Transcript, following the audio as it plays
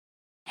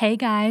Hey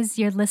guys,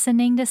 you're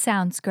listening to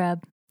Sound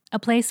Scrub, a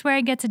place where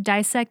I get to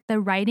dissect the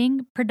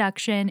writing,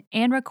 production,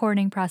 and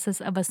recording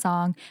process of a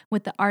song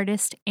with the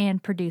artist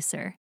and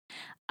producer.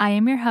 I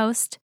am your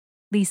host,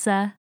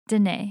 Lisa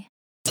Dene.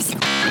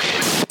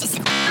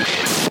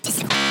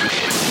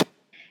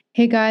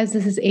 Hey guys,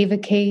 this is Ava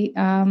Kate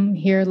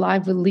here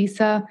live with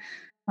Lisa.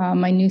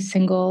 My new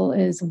single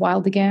is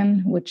Wild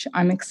Again, which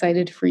I'm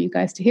excited for you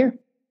guys to hear.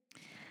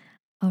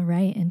 All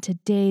right, in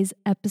today's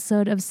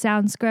episode of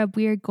Sound Scrub,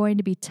 we are going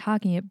to be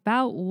talking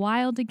about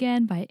Wild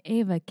Again by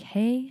Ava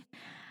K.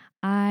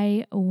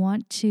 I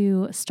want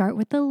to start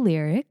with the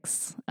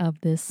lyrics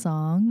of this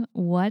song.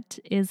 What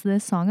is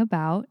this song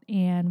about,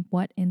 and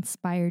what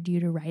inspired you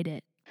to write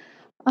it?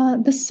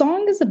 The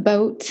song is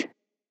about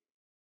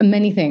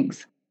many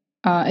things.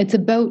 It's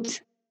about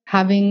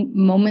having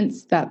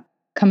moments that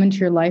come into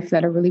your life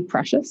that are really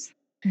precious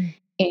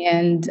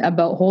and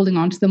about holding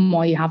on to them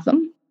while you have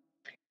them.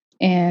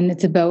 And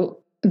it's about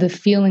the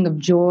feeling of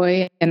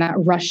joy and that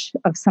rush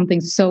of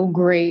something so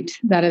great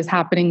that is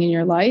happening in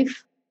your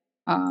life,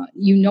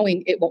 you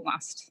knowing it won't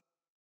last.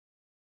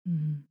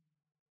 Mm-hmm.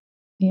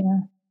 Yeah.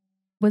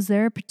 Was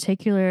there a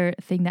particular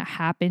thing that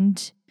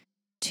happened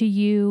to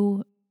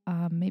you,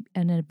 maybe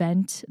an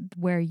event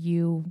where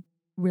you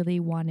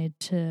really wanted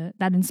to,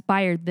 that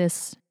inspired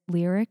this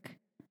lyric?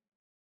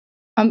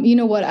 You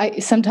know what? I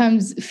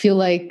sometimes feel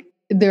like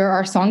there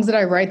are songs that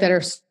I write that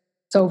are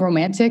so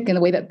romantic in the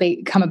way that they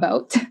come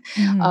about.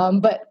 Mm-hmm.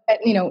 But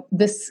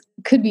this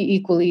could be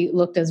equally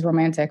looked as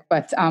romantic.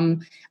 But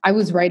I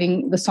was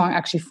writing the song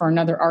actually for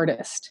another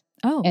artist,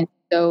 Oh, and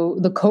so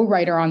the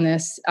co-writer on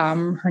this,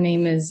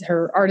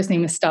 her artist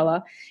name is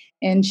Stella,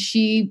 and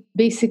she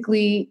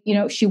basically,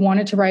 she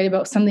wanted to write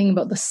about something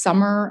about the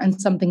summer and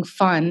something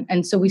fun,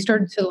 and so we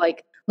started to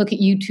like look at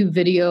YouTube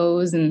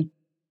videos and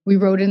we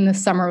wrote in the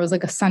summer. It was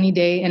like a sunny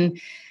day. And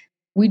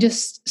we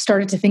just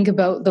started to think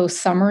about those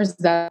summers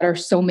that are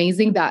so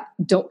amazing that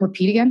don't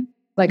repeat again.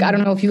 Like, I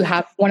don't know if you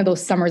have one of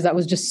those summers that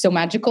was just so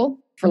magical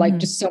for like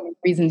just so many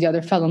reasons. You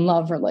either fell in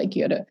love or like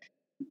you had a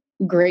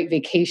great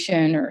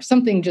vacation or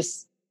something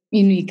just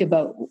unique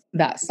about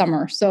that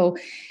summer. So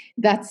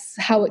that's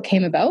how it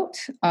came about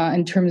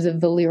in terms of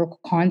the lyrical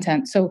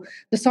content. So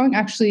the song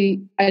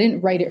actually, I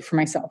didn't write it for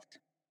myself.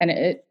 And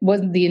it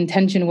wasn't, the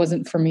intention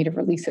wasn't for me to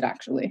release it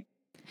actually.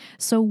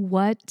 so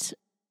what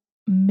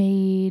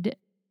made,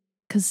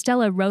 because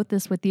Stella wrote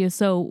this with you,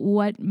 so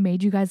what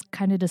made you guys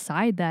kind of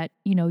decide that,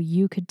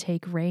 you could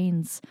take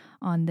reins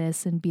on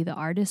this and be the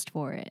artist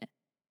for it?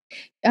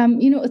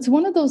 It's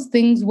one of those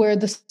things where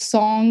the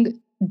song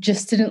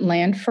just didn't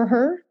land for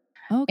her,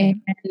 Okay.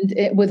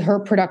 and with her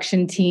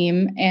production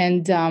team.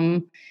 And,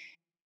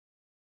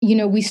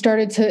 we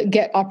started to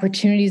get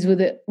opportunities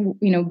with it,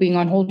 being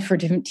on hold for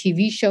different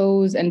TV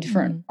shows and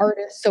different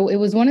artists. So it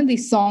was one of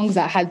these songs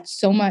that had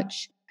so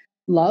much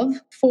love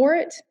for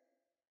it,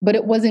 but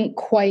it wasn't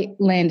quite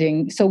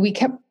landing. So we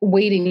kept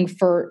waiting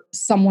for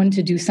someone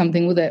to do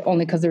something with it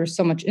only because there was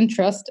so much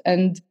interest,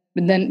 and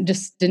then it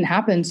just didn't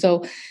happen.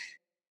 So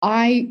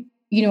I've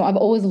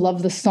always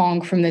loved the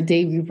song from the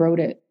day we wrote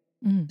it.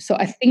 So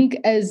I think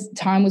as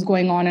time was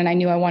going on and I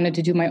knew I wanted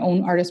to do my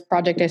own artist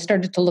project, I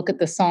started to look at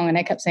the song and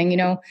I kept saying,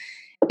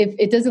 if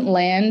it doesn't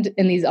land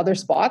in these other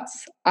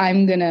spots,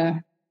 I'm going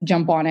to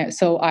jump on it.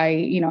 So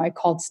I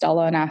called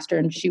Stella and asked her,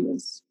 and she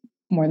was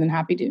more than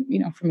happy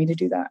to, for me to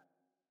do that.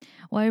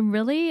 Well, I'm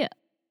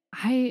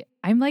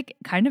like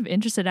kind of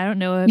interested. I don't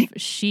know if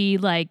she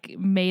like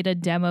made a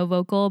demo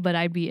vocal, but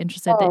I'd be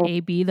interested to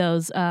A/B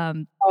those.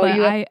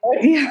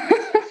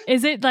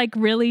 Is it like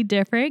really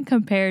different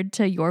compared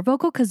to your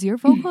vocal? Because your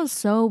vocal is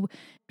so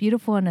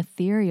beautiful and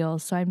ethereal.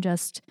 So I'm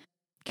just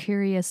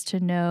curious to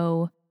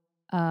know,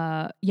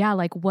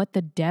 like what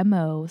the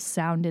demo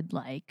sounded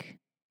like.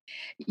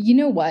 You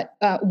know what?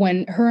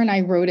 When her and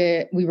I wrote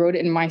it, we wrote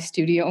it in my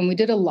studio and we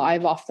did a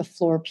live off the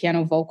floor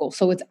piano vocal.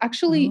 So it's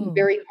actually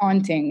very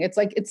haunting.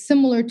 It's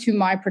similar to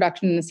my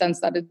production in the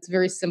sense that it's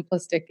very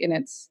simplistic and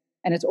it's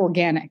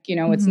organic.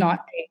 It's not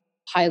a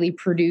highly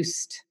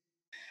produced,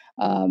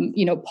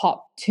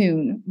 pop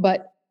tune.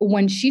 But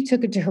when she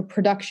took it to her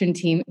production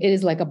team, it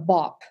is like a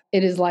bop.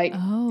 It is like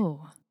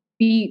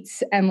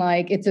beats and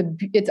like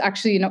it's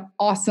actually an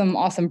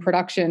awesome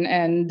production.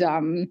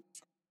 And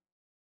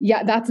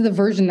yeah, that's the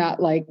version that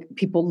like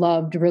people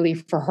loved really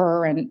for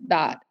her, and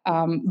that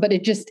but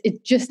it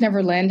just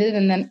never landed.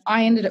 And then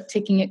I ended up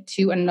taking it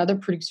to another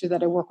producer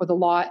that I work with a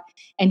lot,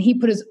 and he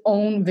put his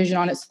own vision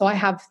on it. So I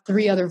have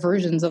 3 other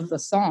versions of the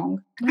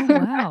song. Oh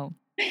wow.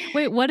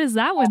 Wait, what does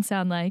that one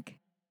sound like?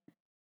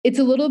 It's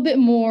a little bit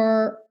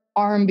more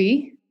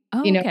R&B.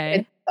 Oh,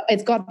 okay.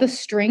 It's got the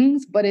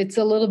strings, but it's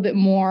a little bit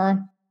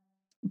more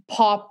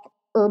pop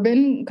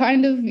urban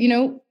kind of,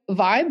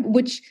 vibe,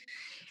 which,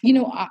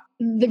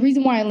 the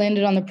reason why I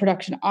landed on the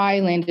production I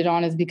landed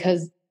on is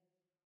because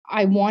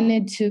I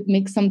wanted to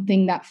make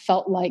something that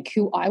felt like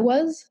who I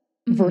was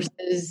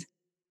versus,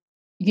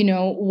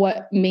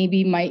 what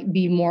maybe might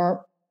be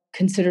more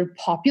considered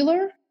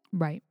popular.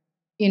 Right.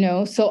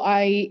 So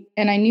I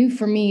knew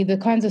for me, the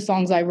kinds of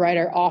songs I write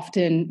are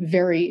often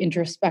very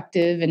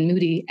introspective and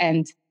moody.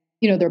 And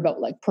they're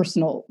about like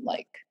personal,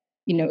 like,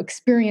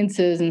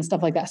 experiences and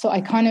stuff like that. So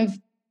I kind of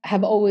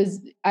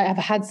I have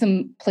had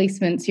some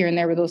placements here and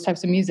there with those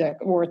types of music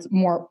where it's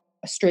more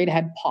straight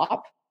ahead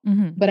pop.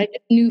 But I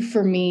just knew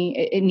for me,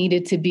 it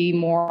needed to be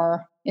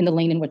more in the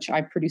lane in which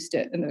I produced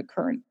it in the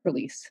current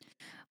release.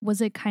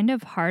 Was it kind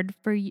of hard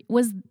for you?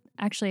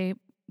 Actually,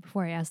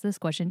 before I ask this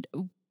question,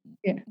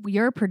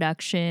 your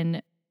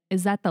production,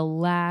 is that the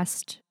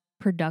last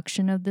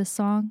production of this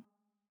song?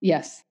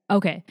 Yes.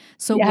 Okay.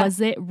 So was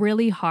it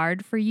really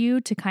hard for you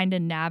to kind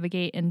of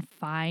navigate and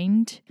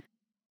find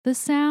the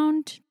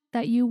sound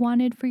that you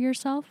wanted for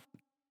yourself?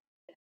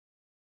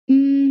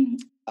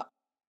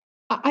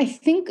 I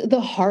think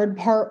the hard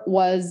part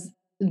was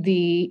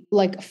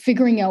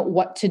figuring out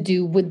what to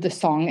do with the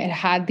song. It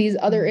had these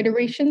other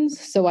iterations.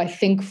 So I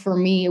think for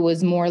me, it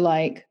was more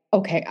like,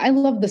 okay, I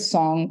love the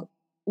song.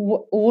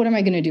 What am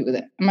I going to do with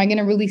it? Am I going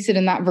to release it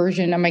in that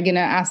version? Am I going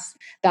to ask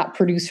that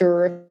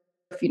producer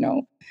if,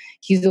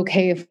 he's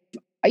okay if,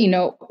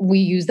 we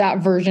use that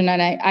version?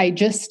 And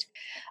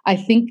I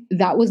think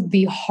that was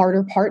the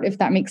harder part, if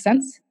that makes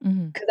sense,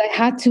 because I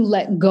had to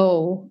let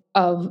go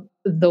of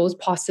those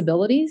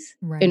possibilities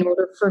in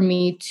order for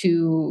me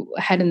to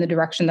head in the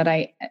direction that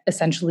I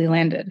essentially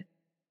landed.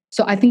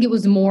 So I think it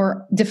was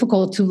more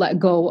difficult to let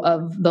go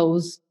of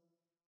those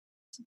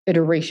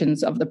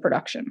iterations of the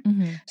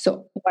production.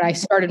 So when I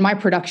started my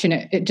production,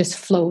 it just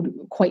flowed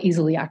quite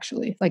easily,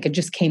 actually. Like it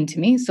just came to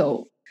me.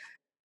 So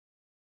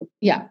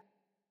yeah.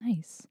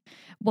 Nice.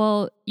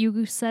 Well,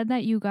 you said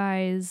that you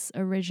guys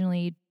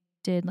originally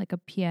did like a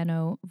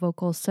piano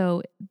vocal.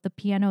 So the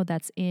piano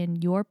that's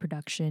in your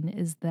production,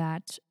 is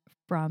that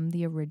from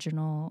the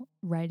original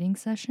writing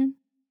session?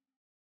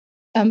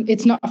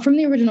 It's not from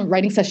the original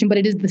writing session, but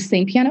it is the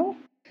same piano.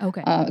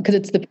 Okay. Because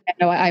it's the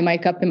piano I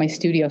mic up in my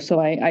studio. So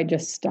I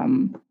just,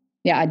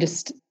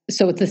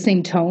 so it's the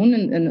same tone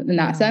in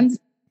that sense.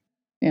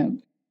 Yeah.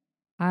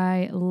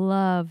 I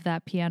love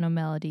that piano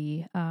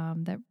melody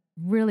that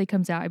really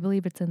comes out. I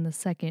believe it's in the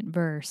second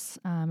verse.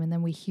 And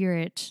then we hear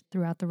it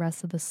throughout the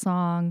rest of the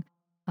song.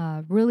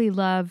 Really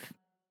love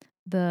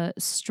the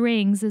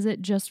strings. Is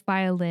it just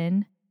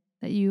violin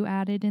that you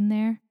added in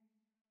there?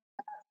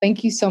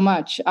 Thank you so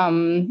much.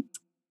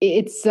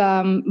 It's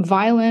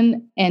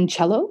violin and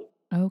cello.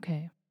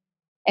 Okay.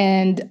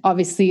 And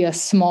obviously a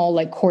small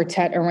like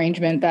quartet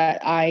arrangement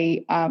that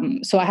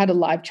so I had a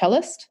live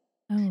cellist.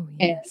 Oh,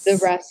 yes. And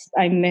the rest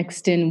I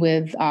mixed in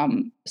with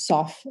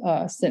soft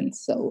synths.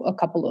 So a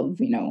couple of,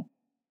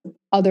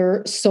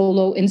 other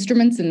solo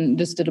instruments and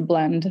just did a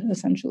blend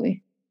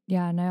essentially.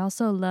 Yeah. And I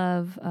also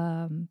love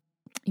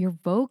your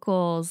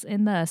vocals.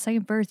 In the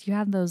second verse, you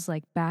have those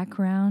like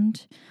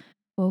background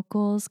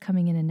vocals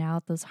coming in and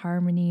out, those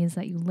harmonies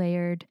that you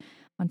layered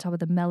on top of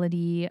the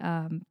melody.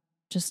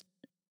 Just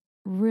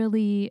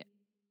really,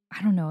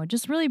 I don't know,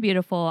 just really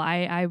beautiful.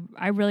 I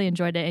really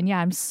enjoyed it. And yeah,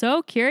 I'm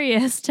so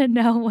curious to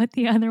know what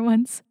the other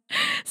ones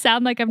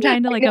sound like. I'm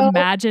trying to like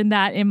imagine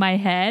that in my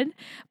head.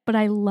 But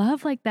I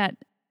love like that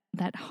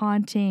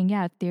haunting,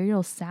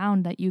 ethereal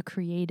sound that you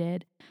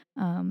created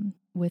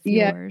with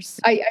yours.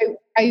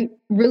 I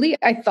really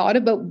thought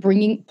about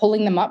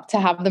pulling them up to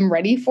have them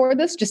ready for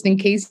this, just in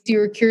case you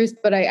were curious,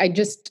 but I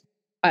just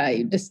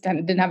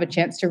didn't have a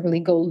chance to really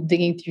go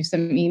digging through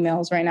some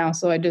emails right now.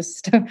 So I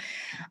just,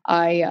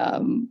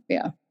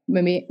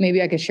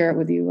 maybe I could share it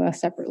with you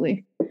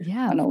separately.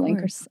 Yeah, on a of link.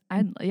 course.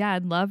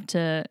 I'd love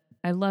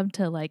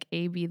to like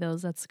A/B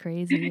those. That's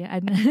crazy.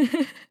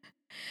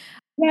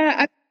 Yeah,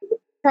 I'm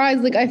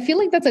surprised. Like, I feel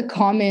like that's a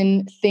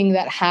common thing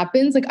that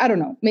happens. Like, I don't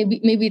know,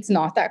 maybe it's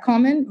not that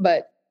common,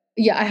 but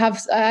yeah,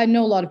 I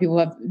know a lot of people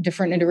have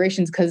different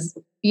iterations because,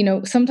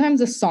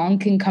 sometimes a song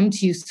can come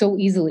to you so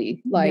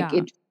easily, like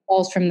it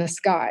falls from the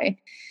sky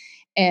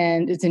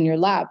and it's in your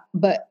lap.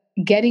 But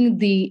getting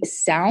the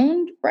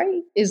sound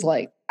right is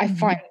like, I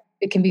find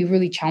it can be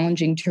really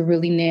challenging to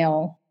really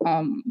nail,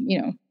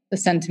 the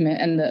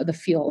sentiment and the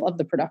feel of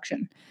the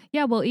production.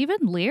 Yeah, well, even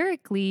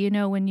lyrically,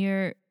 when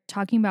you're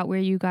talking about where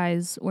you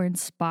guys were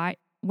inspired,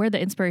 where the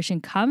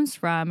inspiration comes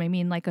from, I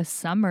mean, like a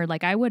summer,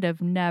 like I would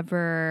have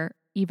never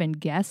even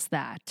guessed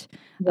that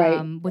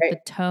with the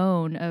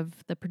tone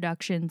of the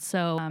production.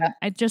 So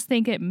I just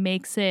think it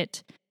makes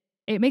it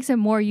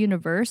more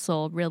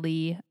universal,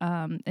 really,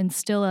 and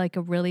still like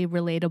a really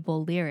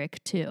relatable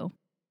lyric too.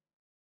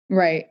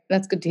 Right.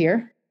 That's good to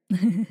hear.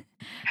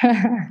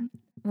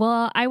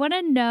 Well, I want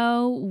to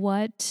know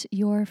what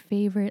your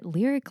favorite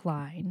lyric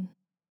line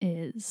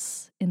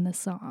is in the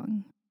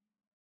song.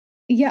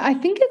 Yeah, I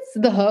think it's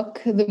the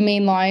hook, the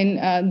main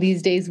line.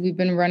 These days we've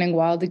been running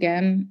wild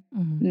again.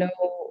 No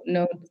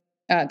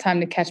time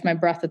to catch my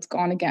breath. It's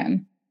gone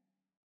again.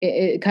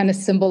 It kind of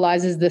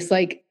symbolizes this,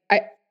 like,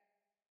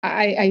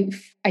 I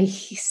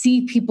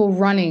see people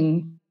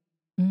running,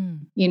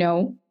 in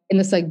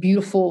this like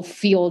beautiful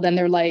field, and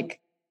they're like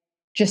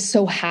just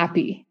so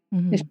happy.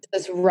 It's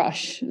this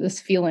rush, this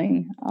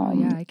feeling.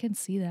 Yeah, I can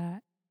see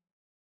that.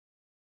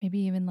 Maybe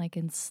even like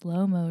in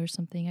slow-mo or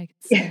something, I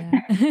could see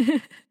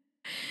that.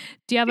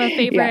 Do you have a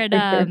favorite?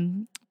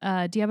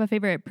 Yeah, do you have a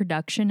favorite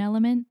production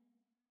element?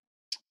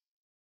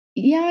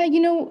 Yeah,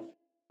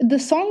 the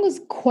song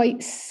was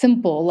quite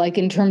simple, like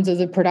in terms of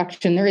the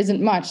production. There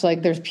isn't much.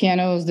 Like there's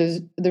pianos,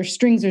 there's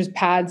strings, there's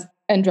pads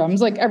and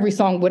drums, like every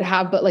song would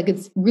have, but like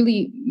it's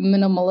really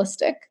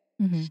minimalistic.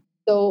 Mm-hmm.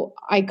 So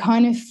I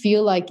kind of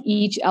feel like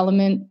each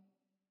element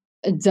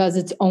does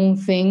its own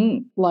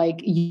thing,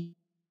 like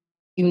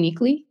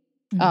uniquely,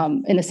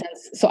 in a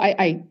sense. So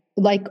I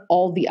like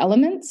all the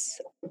elements,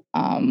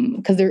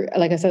 because they're,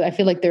 like I said, I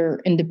feel like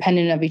they're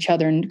independent of each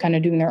other and kind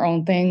of doing their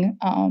own thing.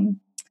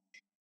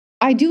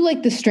 I do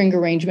like the string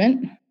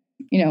arrangement.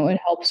 It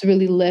helps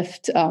really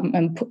lift,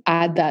 and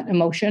add that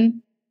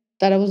emotion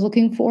that I was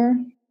looking for.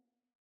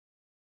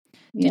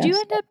 Did you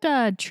Yes. end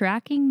up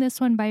tracking this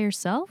one by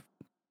yourself?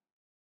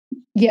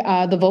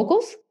 Yeah, the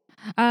vocals.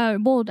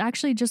 Well,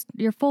 actually, just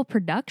your full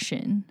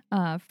production.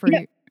 Yeah.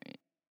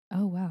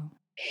 Oh wow.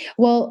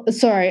 Well,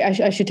 sorry,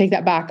 I should take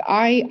that back.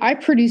 I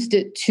produced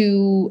it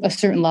to a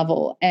certain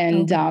level,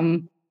 and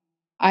Okay.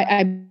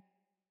 I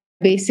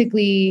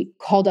basically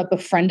called up a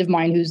friend of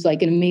mine who's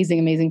like an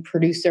amazing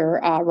producer,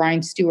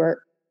 Ryan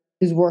Stewart,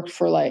 who's worked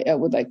for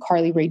with like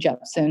Carly Rae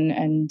Jepsen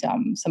and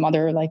some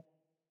other like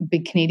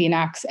big Canadian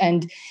acts,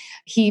 and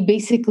he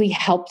basically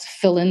helped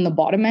fill in the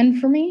bottom end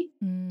for me.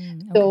 Okay.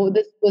 So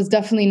this was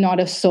definitely not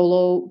a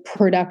solo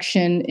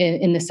production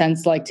in the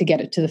sense like to get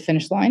it to the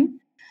finish line.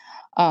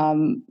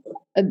 Um,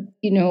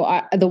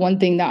 the one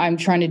thing that I'm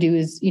trying to do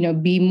is,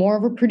 be more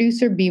of a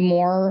producer, be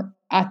more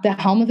at the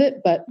helm of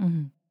it, but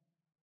Mm-hmm.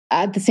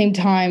 at the same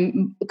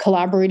time,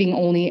 collaborating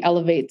only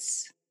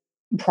elevates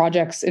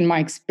projects in my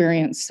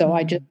experience. So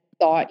I just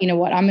thought, you know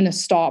what, I'm going to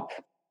stop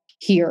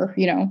here.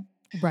 I had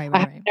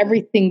Right.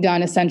 everything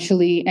done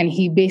essentially, and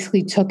he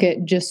basically took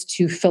it just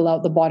to fill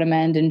out the bottom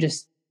end and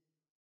just,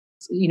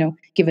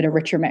 give it a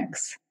richer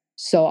mix.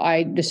 So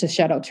I just a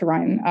shout out to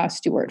Ryan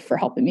Stewart for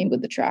helping me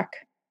with the track.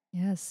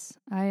 Yes,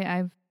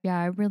 I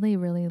really,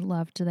 really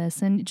loved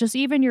this, and just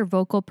even your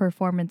vocal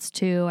performance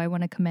too. I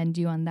want to commend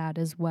you on that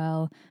as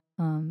well.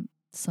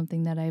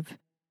 Something that I've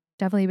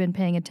definitely been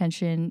paying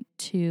attention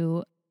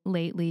to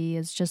lately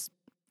is just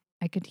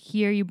I could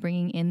hear you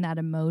bringing in that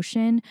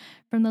emotion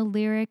from the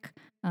lyric.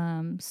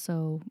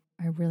 So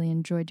I really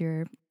enjoyed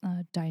your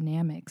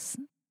dynamics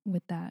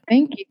with that.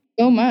 Thank you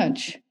so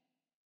much.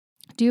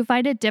 Do you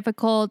find it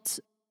difficult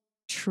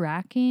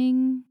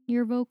tracking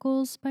your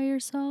vocals by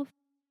yourself?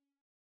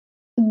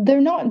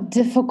 They're not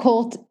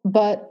difficult,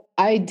 but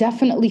I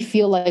definitely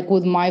feel like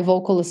with my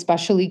vocal,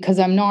 especially because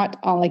I'm not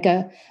like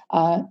a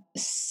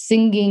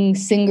singing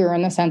singer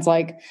in the sense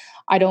like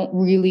I don't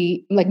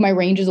really like my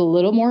range is a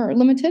little more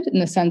limited in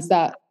the sense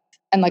that,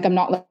 and like I'm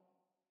not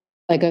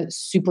like a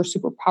super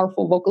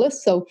powerful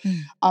vocalist. So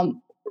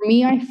Mm. for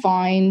me, I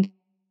find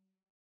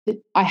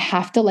that I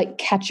have to like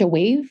catch a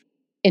wave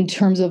in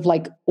terms of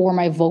like or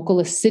my vocal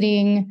is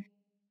sitting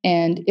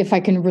and if I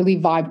can really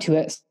vibe to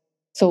it.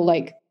 So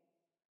like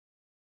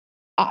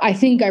I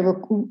think I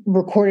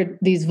recorded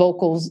these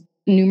vocals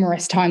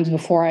numerous times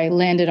before I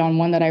landed on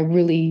one that I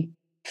really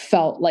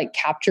felt like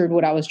captured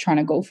what I was trying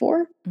to go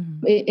for.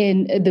 Mm-hmm.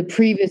 In the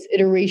previous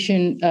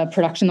iteration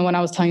production, the one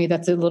I was telling you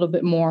that's a little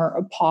bit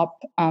more pop,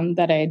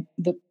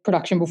 the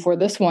production before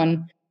this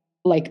one,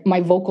 like my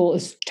vocal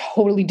is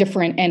totally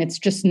different and it's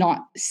just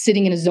not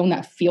sitting in a zone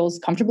that feels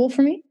comfortable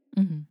for me.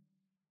 Mm-hmm.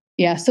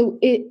 Yeah, so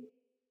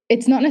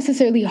it's not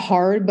necessarily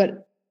hard,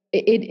 but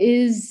it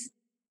is.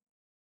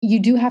 You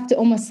do have to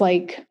almost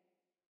like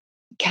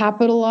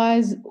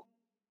capitalize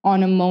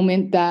on a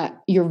moment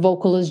that your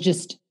vocal is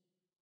just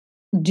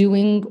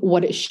doing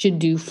what it should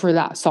do for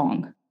that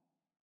song.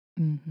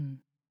 Mm-hmm.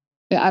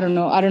 I don't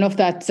know. I don't know if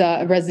that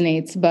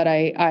resonates, but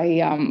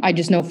I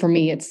just know for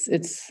me,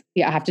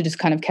 yeah, I have to just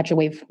kind of catch a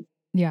wave.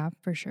 Yeah,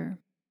 for sure.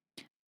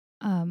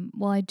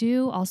 Well, I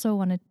do also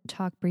want to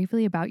talk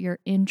briefly about your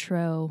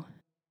intro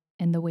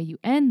and the way you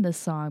end the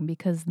song,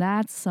 because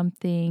that's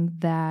something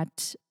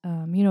that,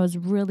 is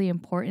really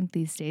important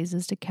these days,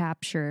 is to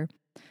capture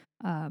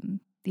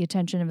the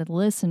attention of the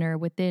listener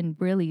within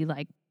really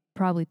like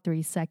probably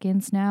 3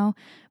 seconds now.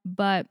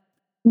 But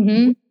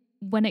Mm-hmm.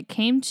 when it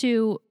came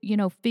to,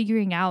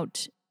 figuring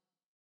out,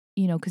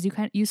 because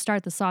you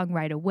start the song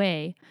right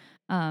away.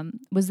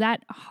 Was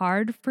that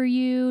hard for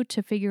you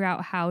to figure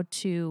out how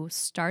to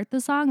start the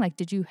song? Like,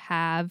 did you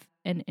have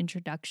an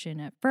introduction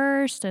at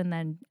first and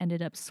then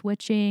ended up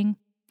switching?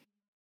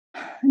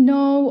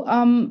 No,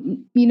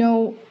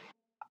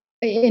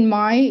 in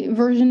my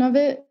version of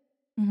it,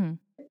 Mm-hmm.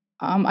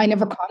 I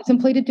never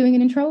contemplated doing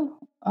an intro.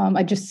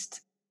 I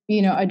just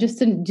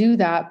didn't do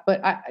that.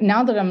 But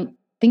now that I'm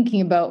thinking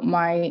about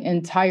my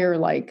entire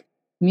like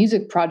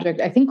music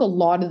project, I think a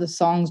lot of the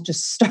songs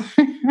just start,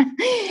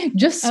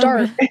 just Oh,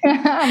 start. really?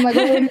 I'm like, oh,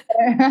 wait a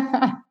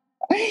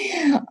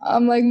minute.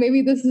 I'm like,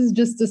 maybe this is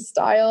just a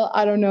style.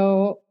 I don't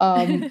know.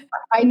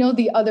 I know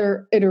the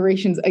other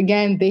iterations,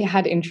 again, they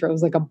had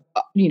intros, like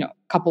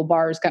couple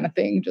bars kind of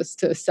thing, just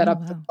to set Oh,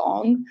 up the wow.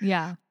 song.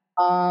 Yeah.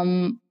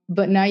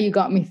 But now you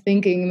got me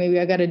thinking maybe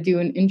I got to do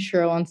an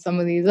intro on some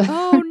of these.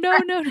 Oh,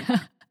 no.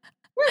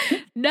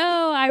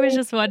 No, I was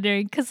just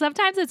wondering because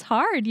sometimes it's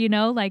hard,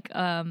 like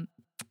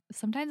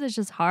sometimes it's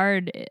just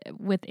hard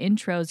with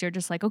intros. You're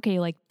just like, okay,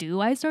 like,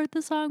 do I start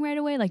the song right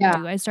away? Like,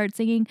 do I start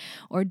singing,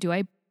 or do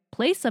I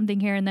place something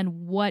here? And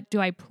then what do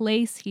I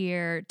place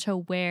here to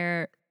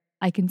where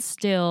I can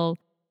still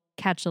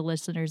catch the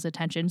listener's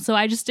attention? So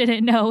I just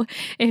didn't know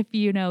if,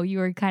 you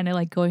were kind of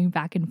like going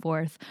back and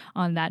forth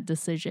on that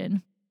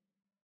decision.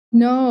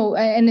 No,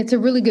 and it's a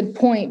really good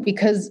point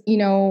because,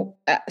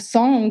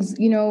 songs,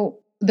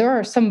 there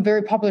are some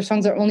very popular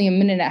songs that are only a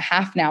minute and a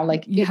half now.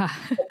 Like, people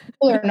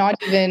are not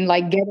even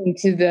like getting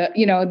to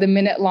the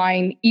minute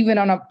line, even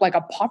on a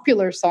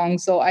popular song.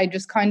 So I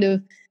just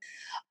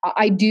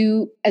I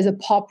do, as a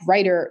pop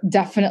writer,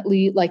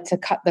 definitely like to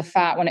cut the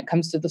fat when it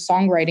comes to the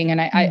songwriting. And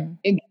I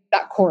get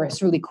that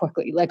chorus really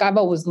quickly. Like, I've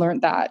always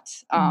learned that,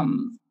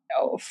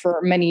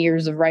 for many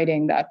years of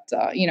writing that,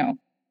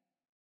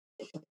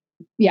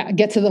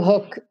 get to the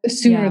hook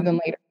sooner than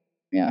later.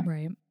 Yeah.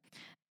 Right.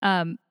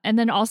 And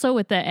then also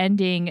with the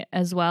ending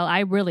as well,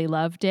 I really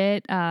loved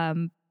it.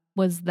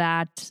 Was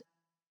that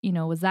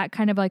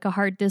kind of like a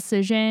hard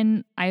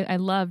decision? I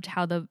loved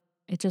how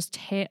it just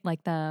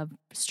like the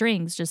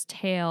strings just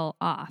tail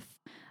off.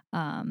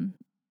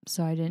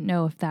 So I didn't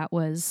know if that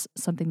was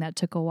something that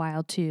took a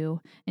while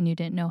too, and you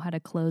didn't know how to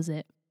close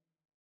it.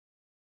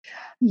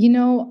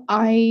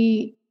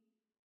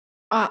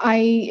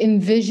 I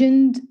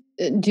envisioned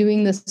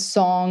doing this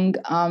song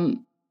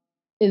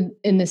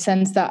in the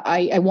sense that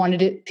I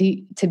wanted it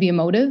to be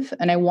emotive,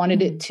 and I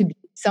wanted it to be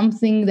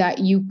something that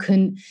you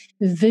can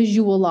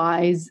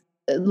visualize,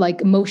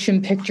 like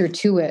motion picture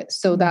to it,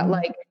 so that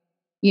like,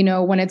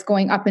 when it's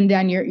going up and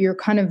down, you're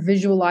kind of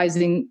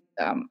visualizing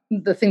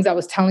the things I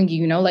was telling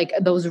you, like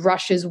those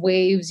rushes,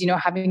 waves,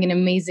 having an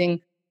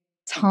amazing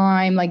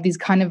time, like these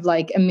kind of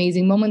like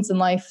amazing moments in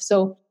life.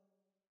 So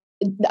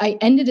I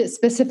ended it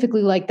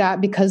specifically like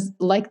that because,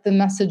 like the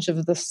message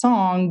of the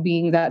song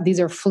being that these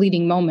are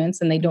fleeting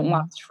moments and they don't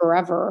last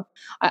forever,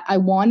 I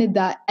wanted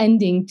that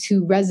ending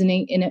to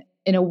resonate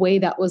in a way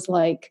that was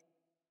like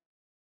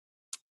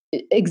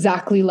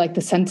exactly like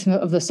the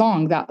sentiment of the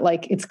song, that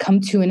like it's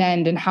come to an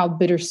end and how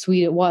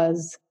bittersweet it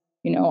was,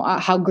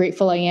 how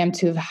grateful I am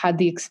to have had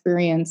the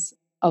experience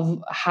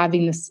of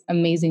having this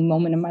amazing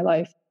moment in my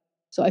life.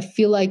 So I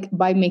feel like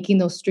by making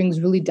those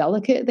strings really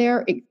delicate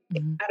there, I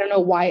don't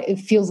know why it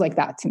feels like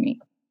that to me.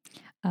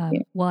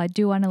 Well, I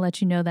do want to let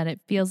you know that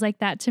it feels like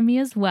that to me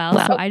as well.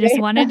 So I just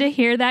wanted to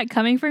hear that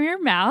coming from your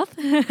mouth.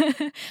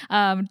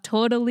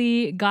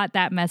 Totally got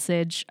that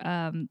message.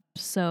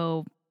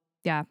 So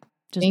yeah,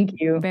 just thank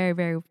you. Very,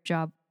 very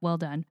job. Well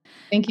done.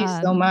 Thank you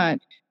so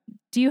much.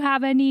 Do you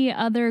have any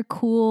other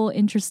cool,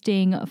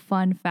 interesting,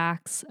 fun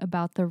facts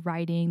about the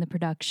writing, the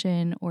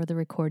production, or the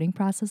recording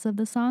process of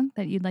the song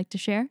that you'd like to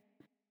share?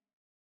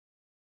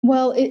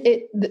 Well,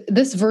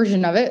 this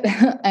version of it,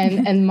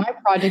 and my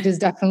project is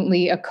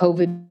definitely a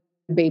COVID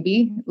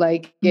baby.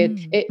 Like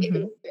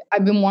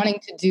I've been wanting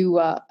to do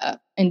a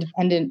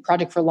independent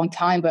project for a long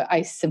time, but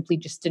I simply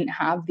just didn't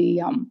have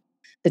the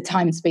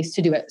time and space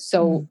to do it.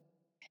 So,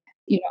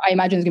 I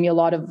imagine there's gonna be a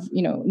lot of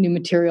new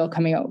material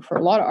coming out for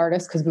a lot of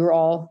artists because we were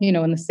all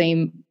in the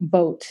same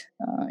boat.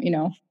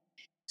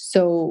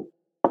 So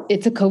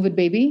it's a COVID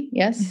baby,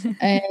 yes,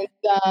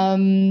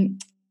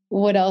 and.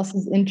 What else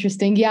is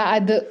interesting? Yeah,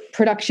 the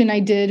production I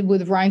did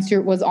with Ryan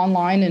Stewart was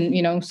online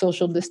and,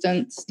 social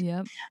distance.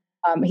 Yep.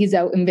 He's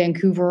out in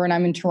Vancouver and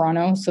I'm in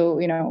Toronto. So,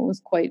 it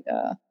was quite,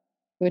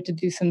 we had to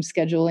do some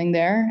scheduling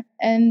there.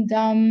 And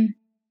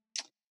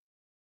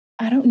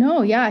I don't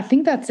know. Yeah, I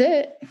think that's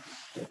it.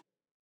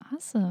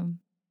 Awesome.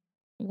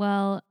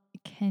 Well,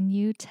 can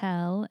you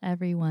tell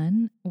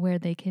everyone where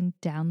they can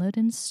download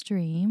and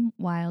stream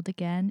Wild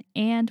Again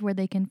and where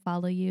they can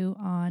follow you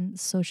on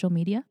social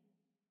media?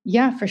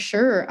 Yeah, for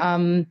sure.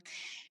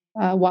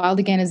 Wild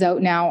Again is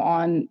out now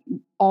on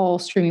all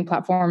streaming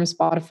platforms,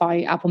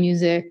 Spotify, Apple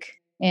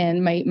Music,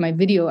 and my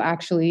video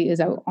actually is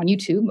out on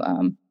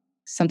YouTube.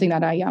 Something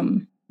that I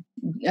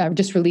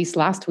just released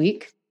last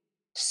week.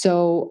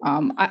 So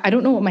I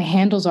don't know what my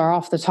handles are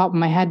off the top of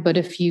my head, but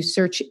if you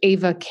search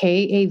Ava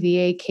K,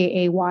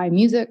 AVAKAY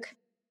music,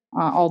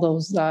 all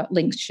those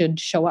links should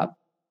show up.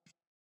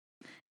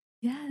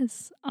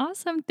 Yes,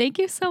 awesome. Thank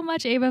you so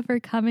much, Ava, for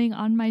coming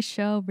on my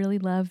show. Really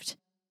loved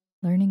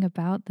learning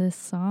about this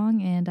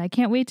song, and I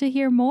can't wait to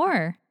hear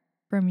more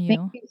from you.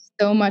 Thank you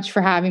so much for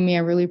having me.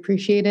 I really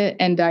appreciate it.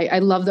 And I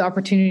love the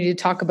opportunity to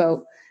talk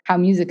about how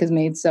music is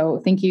made.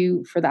 So thank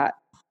you for that.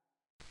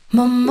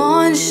 My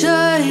mind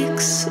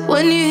shakes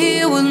when you're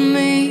here with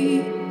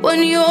me,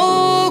 when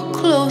you're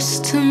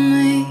close to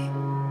me.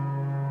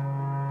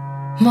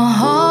 My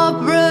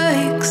heart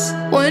breaks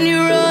when you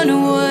run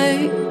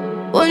away,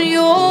 when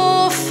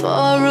you're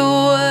far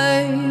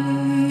away.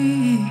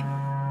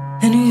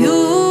 And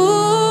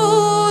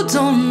you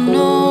don't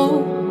know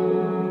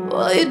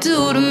what you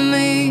do to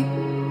me.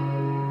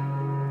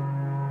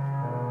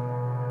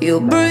 You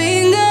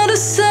bring out a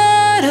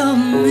side of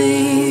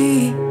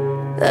me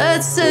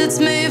that sets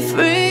me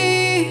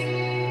free.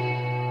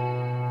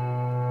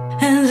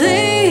 And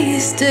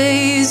these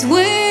days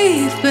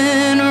we've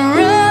been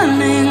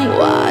running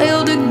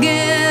wild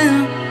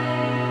again.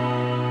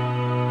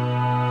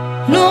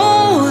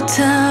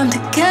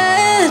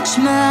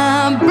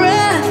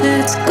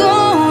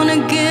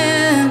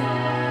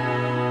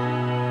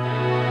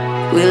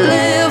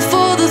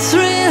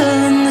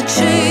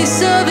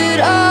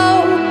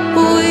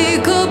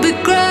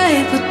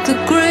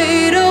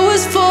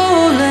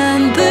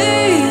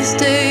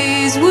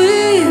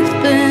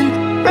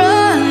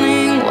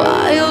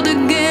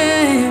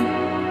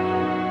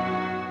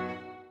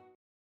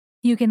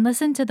 can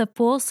listen to the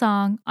full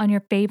song on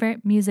your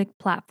favorite music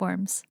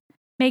platforms.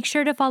 Make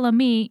sure to follow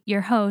me,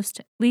 your host,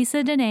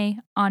 Lisa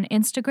Dene, on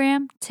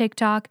Instagram,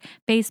 TikTok,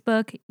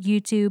 Facebook,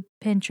 YouTube,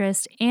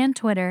 Pinterest, and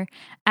Twitter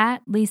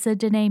at Lisa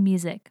Dene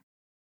Music.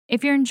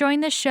 If you're enjoying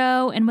the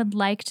show and would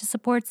like to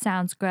support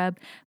SoundScrub,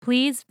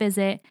 please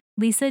visit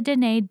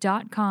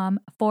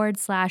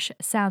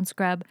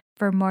lisadene.com/SoundScrub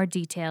for more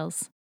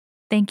details.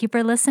 Thank you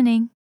for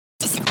listening.